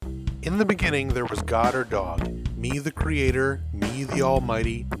In the beginning there was God or dog, me the creator, me the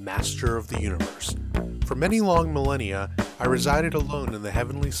almighty, master of the universe. For many long millennia, I resided alone in the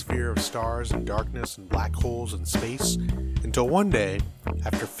heavenly sphere of stars and darkness and black holes and space, until one day,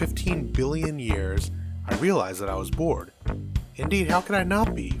 after 15 billion years, I realized that I was bored. Indeed, how could I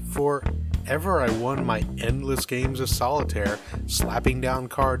not be? For ever I won my endless games of solitaire, slapping down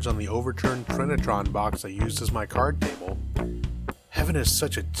cards on the overturned Trinitron box I used as my card table. Heaven is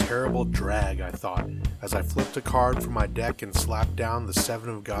such a terrible drag, I thought, as I flipped a card from my deck and slapped down the 7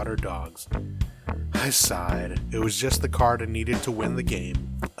 of God or dogs. I sighed. It was just the card I needed to win the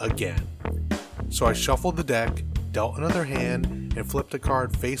game, again. So I shuffled the deck, dealt another hand, and flipped a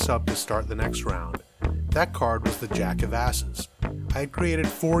card face up to start the next round. That card was the Jack of Asses. I had created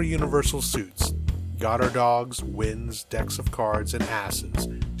 4 universal suits: God or dogs, winds, decks of cards, and asses,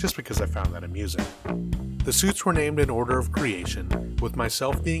 just because I found that amusing. The suits were named in order of creation, with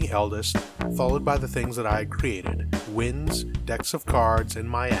myself being eldest, followed by the things that I had created: winds, decks of cards, and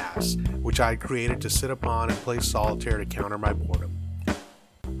my ass, which I had created to sit upon and play solitaire to counter my boredom.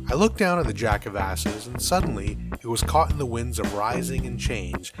 I looked down at the Jack of Asses, and suddenly it was caught in the winds of rising and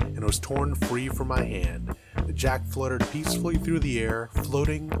change, and was torn free from my hand. The Jack fluttered peacefully through the air,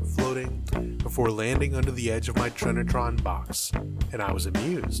 floating, before landing under the edge of my Trinitron box, and I was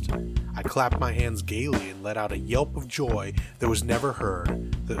amused. I clapped my hands gaily and let out a yelp of joy that was never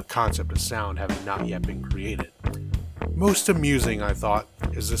heard, the concept of sound having not yet been created. Most amusing, I thought,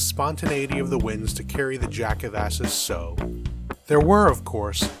 is the spontaneity of the winds to carry the Jack of Asses so. There were, of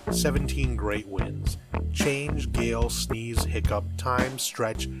course, 17 great winds: change, gale, sneeze, hiccup, time,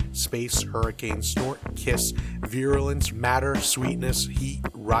 stretch, space, hurricane, snort, kiss, virulence, matter, sweetness, heat,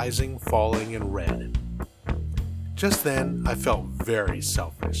 rising, falling, and red. Just then, I felt very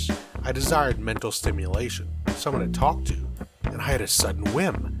selfish. I desired mental stimulation, someone to talk to, and I had a sudden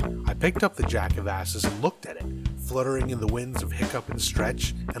whim. I picked up the Jack of Asses and looked at it, fluttering in the winds of hiccup and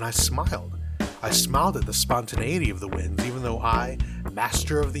stretch, and I smiled. I smiled at the spontaneity of the winds, even though I,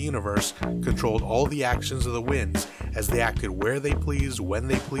 master of the universe, controlled all the actions of the winds, as they acted where they pleased, when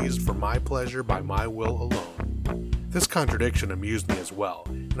they pleased, for my pleasure, by my will alone. This contradiction amused me as well,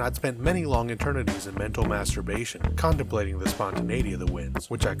 and I'd spent many long eternities in mental masturbation, contemplating the spontaneity of the winds,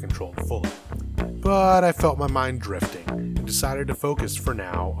 which I controlled fully. But I felt my mind drifting, and decided to focus for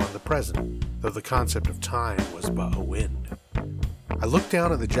now on the present, though the concept of time was but a wind. I looked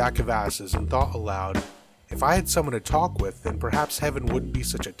down at the Jack of Asses and thought aloud, if I had someone to talk with, then perhaps heaven wouldn't be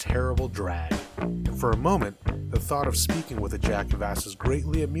such a terrible drag. And for a moment, the thought of speaking with the Jack of Asses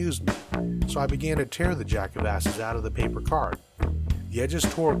greatly amused me, so I began to tear the Jack of Asses out of the paper card. The edges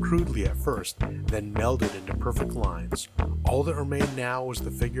tore crudely at first, then melded into perfect lines. All that remained now was the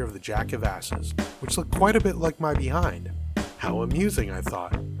figure of the Jack of Asses, which looked quite a bit like my behind. How amusing, I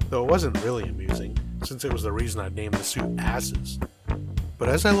thought, though it wasn't really amusing, since it was the reason I'd named the suit Asses. But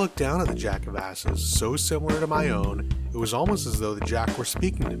as I looked down at the Jack of Asses, so similar to my own, it was almost as though the Jack were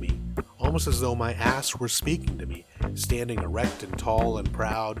speaking to me, almost as though my ass were speaking to me, standing erect and tall and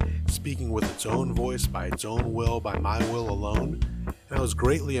proud, speaking with its own voice, by its own will, by my will alone, and I was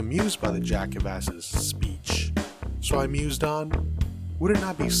greatly amused by the Jack of Asses' speech. So I mused on, would it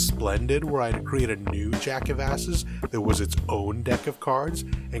not be splendid were I to create a new Jack of Asses that was its own deck of cards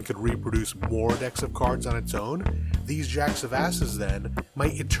and could reproduce more decks of cards on its own? These Jacks of Asses, then,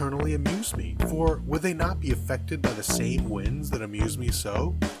 might eternally amuse me, for would they not be affected by the same winds that amuse me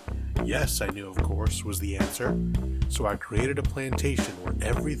so? Yes, I knew, of course, was the answer. So I created a plantation where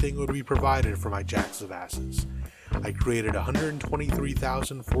everything would be provided for my Jacks of Asses. I created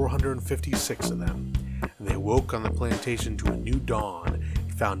 123,456 of them, and they woke on the plantation to a new dawn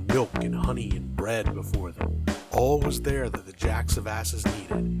and found milk and honey and bread before them. All was there that the Jacks of Asses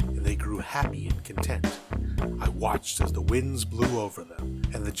needed, and they grew happy and content. I watched as the winds blew over them,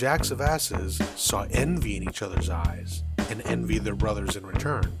 and the Jacks of Asses saw envy in each other's eyes, and envied their brothers in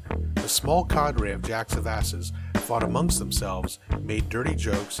return. The small cadre of Jacks of Asses fought amongst themselves, made dirty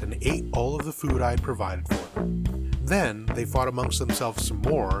jokes, and ate all of the food I had provided for them. Then they fought amongst themselves some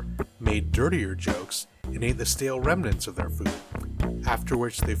more, made dirtier jokes, and ate the stale remnants of their food. After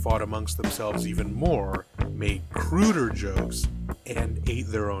which they fought amongst themselves even more, made cruder jokes, and ate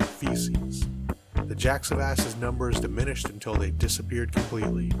their own feces. The Jacks of Asses' numbers diminished until they disappeared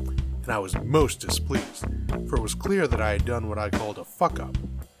completely, and I was most displeased, for it was clear that I had done what I called a fuck-up,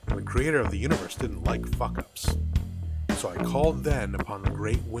 and the creator of the universe didn't like fuck-ups. So I called then upon the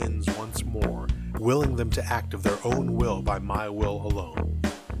great winds once more, willing them to act of their own will by my will alone.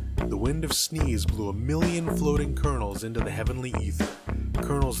 The wind of sneeze blew 1,000,000 floating kernels into the heavenly ether,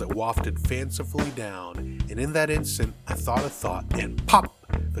 kernels that wafted fancifully down, and in that instant I thought a thought, and pop!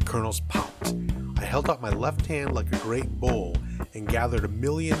 the kernels popped. I held out my left hand like a great bowl and gathered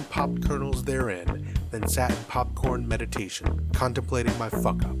 1,000,000 popped kernels therein, then sat in popcorn meditation, contemplating my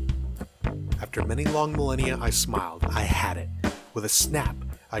fuck-up. After many long millennia, I smiled. I had it. With a snap,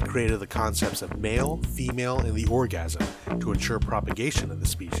 I created the concepts of male, female, and the orgasm to ensure propagation of the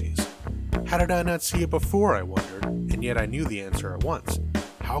species. How did I not see it before, I wondered, and yet I knew the answer at once.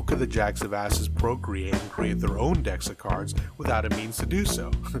 How could the jacks of asses procreate and create their own decks of cards without a means to do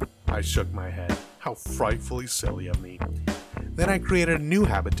so? I shook my head. How frightfully silly of me. Then I created a new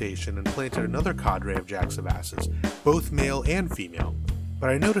habitation and planted another cadre of jacks of asses, both male and female. But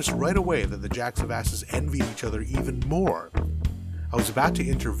I noticed right away that the jacks of asses envied each other even more. I was about to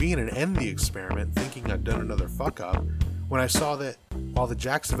intervene and end the experiment, thinking I'd done another fuck-up, when I saw that while the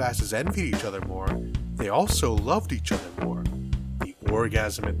jacks of asses envied each other more, they also loved each other more. The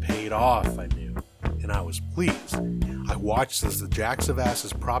orgasm had paid off, I knew, and I was pleased. I watched as the jacks of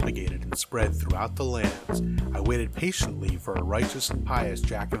asses propagated and spread throughout the lands. I waited patiently for a righteous and pious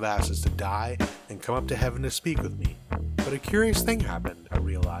jack of asses to die and come up to heaven to speak with me. But a curious thing happened, I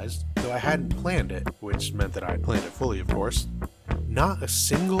realized, though I hadn't planned it, which meant that I had planned it fully, of course. Not a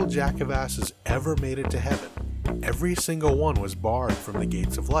single jack of asses ever made it to heaven. Every single one was barred from the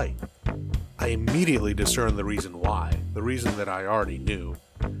gates of light. I immediately discerned the reason why, the reason that I already knew.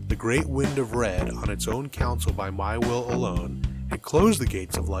 The great wind of red, on its own counsel by my will alone, had closed the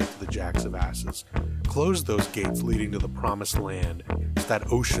gates of light to the jacks of asses, closed those gates leading to the promised land, to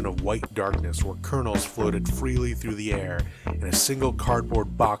that ocean of white darkness where kernels floated freely through the air, and a single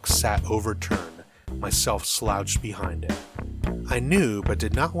cardboard box sat overturned, myself slouched behind it. I knew, but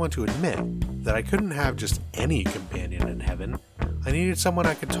did not want to admit, that I couldn't have just any companion in heaven. I needed someone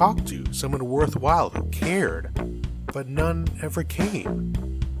I could talk to, someone worthwhile who cared. But none ever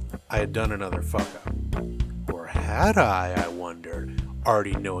came. I had done another fuck-up. Or had I wondered,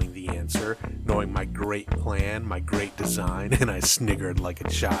 already knowing the answer, knowing my great plan, my great design, and I sniggered like a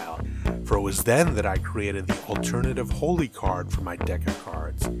child. For it was then that I created the alternative holy card for my deck of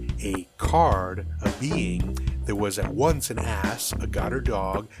cards. A card, a being, that was at once an ass, a god or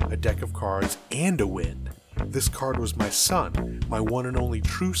dog, a deck of cards, and a wind. This card was my son, my one and only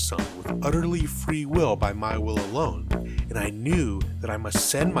true son, with utterly free will by my will alone, and I knew that I must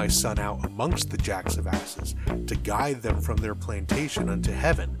send my son out amongst the jacks of asses, to guide them from their plantation unto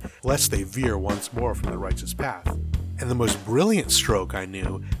heaven, lest they veer once more from the righteous path. And the most brilliant stroke, I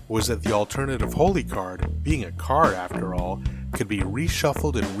knew, was that the alternative holy card, being a card after all, could be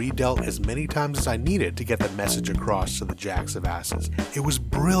reshuffled and redealt as many times as I needed to get the message across to the jacks of asses. It was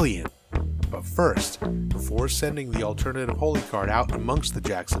brilliant! But first, before sending the alternative holy card out amongst the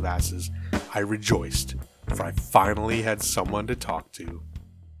jacks of asses, I rejoiced, for I finally had someone to talk to.